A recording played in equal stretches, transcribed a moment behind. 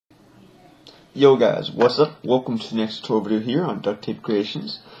Yo guys, what's up? Welcome to the next tutorial video here on duct tape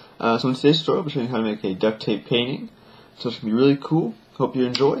creations. So in today's tutorial, I'll be showing you how to make a duct tape painting. So it's going to be really cool. Hope you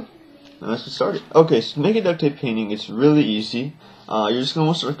enjoy. Let's get started. Okay, so to make a duct tape painting, it's really easy. You're just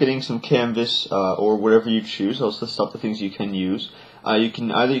going to start getting some canvas or whatever you choose. I'll list up the things you can use. You can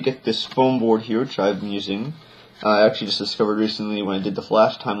either get this foam board here, which I've been using. I actually just discovered recently when I did the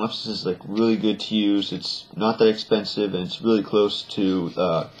flash time lapse. This is like really good to use. It's not that expensive and it's really close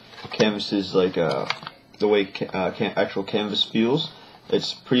to canvases, like the way actual canvas feels.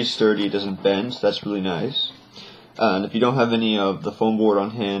 It's pretty sturdy, it doesn't bend, so that's really nice. And if you don't have any of the foam board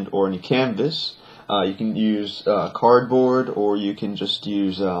on hand or any canvas, you can use cardboard, or you can just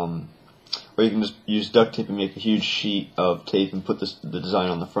use duct tape and make a huge sheet of tape and put the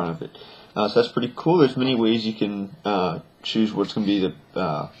design on the front of it. So that's pretty cool. There's many ways you can choose what's going to be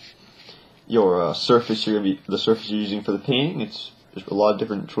your surface you're using for the painting. There's a lot of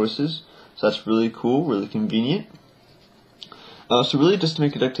different choices, so that's really cool, really convenient. So really, just to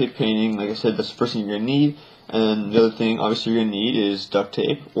make a duct tape painting, like I said, that's the first thing you're going to need. And the other thing, obviously, you're going to need is duct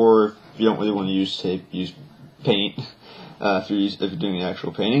tape, or if you don't really want to use tape, use paint if you're doing an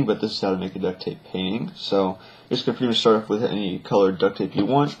actual painting. But this is how to make a duct tape painting. So you're just going to pretty much start off with any colored duct tape you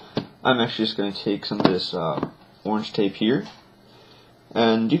want. I'm actually just going to take some of this orange tape here.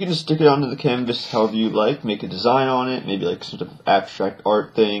 And you can just stick it onto the canvas however you like, make a design on it, maybe like some type of abstract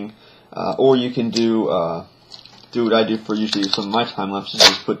art thing, or you can do what I do for usually some of my time lapses,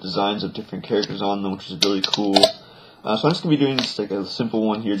 is put designs of different characters on them, which is really cool. So I'm just going to be doing just like a simple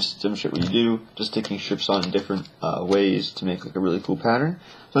one here, just to demonstrate what you do, just sticking strips on in different ways to make like a really cool pattern.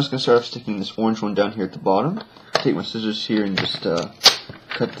 So I'm just going to start off sticking this orange one down here at the bottom. Take my scissors here and just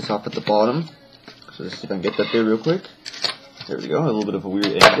cut this off at the bottom. So let's see if I can get that there real quick. There we go, a little bit of a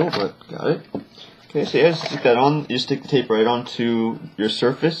weird angle, but got it. Okay, so yeah, just stick that on. You stick the tape right onto your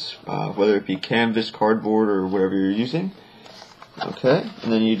surface, whether it be canvas, cardboard, or whatever you're using. Okay,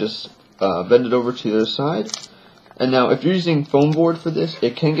 and then you just bend it over to the other side. And now, if you're using foam board for this,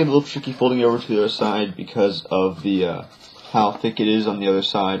 it can get a little tricky folding it over to the other side because of the how thick it is on the other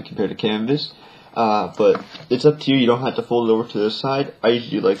side compared to canvas. But it's up to you. You don't have to fold it over to the other side. I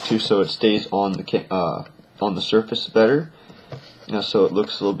usually like to, so it stays on the surface better. So it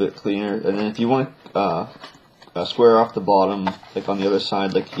looks a little bit cleaner. And then if you want to square off the bottom, like on the other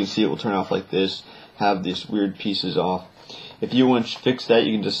side, like you can see, it will turn off like this, have these weird pieces off. If you want to fix that,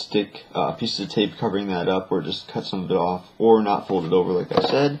 you can just stick pieces of tape covering that up, or just cut some of it off, or not fold it over like I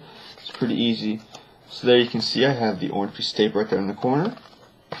said. It's pretty easy. So there you can see I have the orange piece of tape right there in the corner.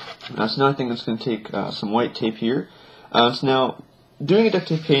 So now I think it's going to take some white tape here. So now, doing a duct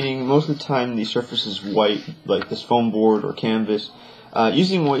tape painting, most of the time the surface is white, like this foam board or canvas.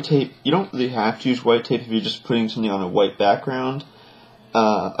 Using white tape, you don't really have to use white tape if you're just putting something on a white background.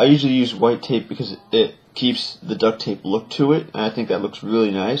 I usually use white tape because it keeps the duct tape look to it, and I think that looks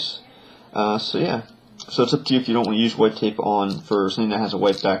really nice. So yeah, so it's up to you if you don't want to use white tape on for something that has a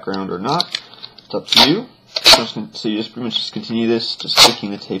white background or not. It's up to you. So you just pretty much just continue this, just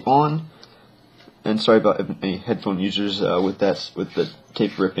sticking the tape on. And sorry about any headphone users with the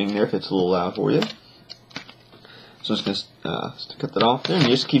tape ripping there if it's a little loud for you. So I'm just going to cut that off there, and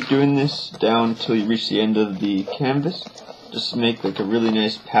you just keep doing this down until you reach the end of the canvas. Just make like a really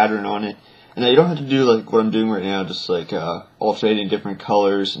nice pattern on it. And now you don't have to do like what I'm doing right now, just like alternating different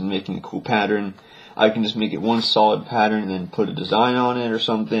colors and making a cool pattern. I can just make it one solid pattern and then put a design on it or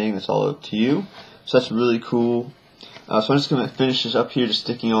something. That's all up to you. So that's really cool. So I'm just going to finish this up here, just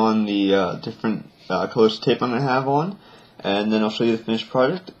sticking on the different colors of tape I'm going to have on, and then I'll show you the finished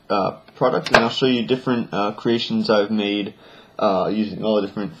product, and I'll show you different creations I've made using all the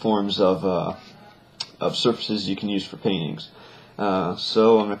different forms of surfaces you can use for paintings.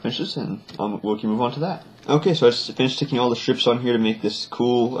 So I'm going to finish this, and we can move on to that. Okay, so I just finished sticking all the strips on here to make this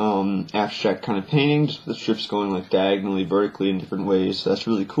cool abstract kind of painting, just with the strips going like diagonally, vertically in different ways. So that's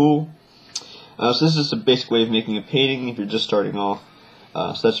really cool. So this is a basic way of making a painting if you're just starting off.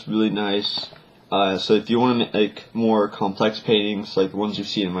 So that's really nice. So if you want to make more complex paintings, like the ones you've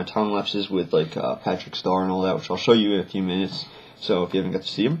seen in my time lapses with like Patrick Star and all that, which I'll show you in a few minutes, so if you haven't got to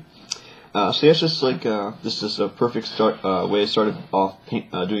see them. So yeah, it's just like this is a perfect way to start off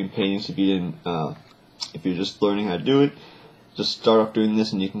doing paintings if you're just learning how to do it. Just start off doing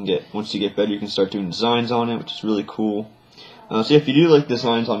this, and you can once you get better, you can start doing designs on it, which is really cool. So yeah, if you do like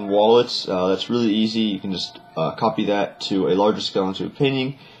designs on wallets, that's really easy. You can just copy that to a larger scale into a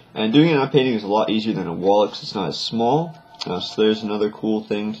painting. And doing it on a painting is a lot easier than a wallet because it's not as small. So there's another cool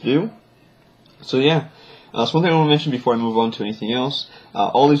thing to do. So yeah, So one thing I want to mention before I move on to anything else,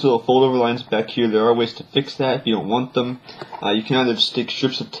 all these little fold-over lines back here, there are ways to fix that if you don't want them. You can either stick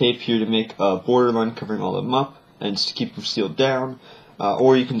strips of tape here to make a border line covering all of them up and just keep them sealed down,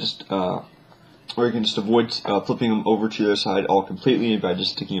 or you can just avoid flipping them over to the other side all completely by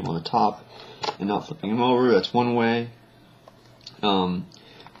just sticking them on the top and not flipping them over. That's one way.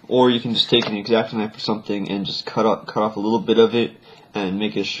 Or you can just take an X-Acto knife or something and just cut off a little bit of it and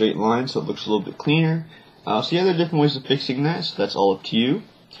make it a straight line so it looks a little bit cleaner. So yeah, there are different ways of fixing that, so that's all up to you.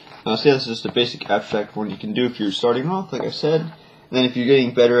 So yeah, this is just a basic abstract one you can do if you're starting off, like I said. And then if you're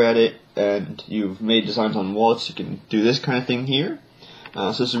getting better at it and you've made designs on wallets, you can do this kind of thing here.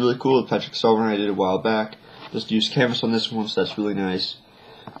 So this is really cool. Patrick Starver and I did a while back. Just used canvas on this one, so that's really nice.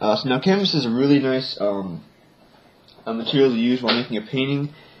 So now canvas is a really nice a material to use while making a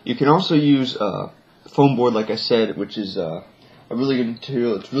painting. You can also use foam board, like I said, which is a really good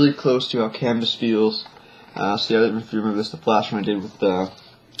material. It's really close to how canvas feels. So yeah, if you remember this, the flash one I did with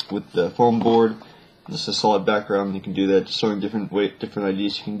the foam board. This is a solid background. You can do that, just showing different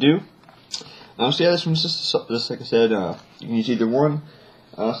ideas you can do. So yeah, this one's just like I said. You can use either one.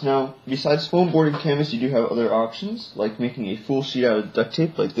 So now, besides foam board and canvas, you do have other options, like making a full sheet out of duct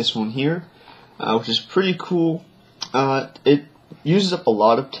tape, like this one here, which is pretty cool. It uses up a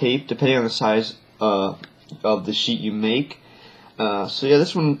lot of tape, depending on the size of the sheet you make. So yeah,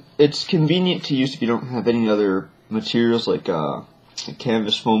 this one, it's convenient to use if you don't have any other materials like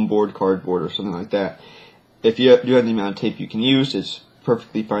canvas, foam board, cardboard, or something like that. If you do have the amount of tape you can use, it's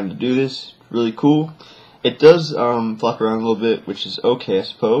perfectly fine to do this. Really cool. It does flop around a little bit, which is okay, I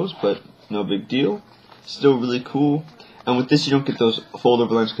suppose, but no big deal. Still really cool. And with this, you don't get those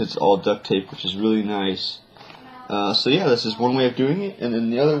fold-over lines because it's all duct tape, which is really nice. So yeah, this is one way of doing it. And then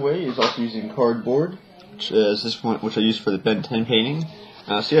the other way is also using cardboard, which is this one, which I use for the Ben 10 painting.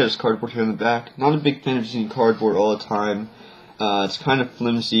 So yeah, there's cardboard here on the back. Not a big fan of using cardboard all the time. It's kind of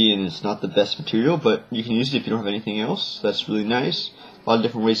flimsy and it's not the best material, but you can use it if you don't have anything else. That's really nice. A lot of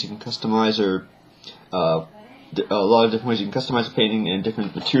different ways you can customize, or a lot of different ways you can customize a painting, and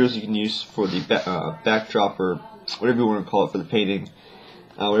different materials you can use for the backdrop, or whatever you want to call it for the painting,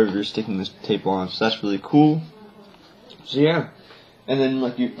 whatever you're sticking this tape on. So that's really cool. So yeah, and then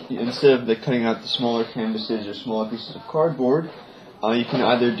like instead of cutting out the smaller canvases or smaller pieces of cardboard, you can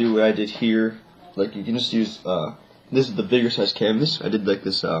either do what I did here. Like you can just use this is the bigger size canvas. I did like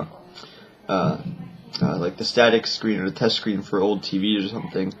this like the static screen or the test screen for old TVs or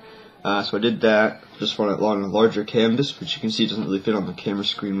something. So I did that just on a larger canvas, which you can see doesn't really fit on the camera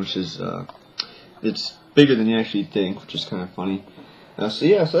screen, which is it's bigger than you actually think, which is kind of funny. So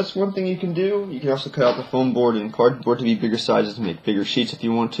yeah, so that's one thing you can do. You can also cut out the foam board and cardboard to be bigger sizes to make bigger sheets if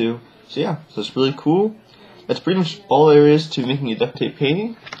you want to. So yeah, so it's really cool. That's pretty much all there is to making a duct tape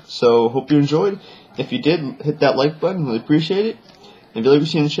painting. So hope you enjoyed. If you did, hit that like button, really appreciate it. And if you like what you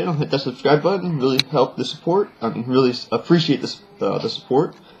see on the channel, hit that subscribe button, really help the support. I really appreciate this the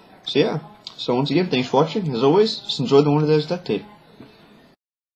support. So yeah, so once again, thanks for watching. As always, just enjoy the one of those duct tape.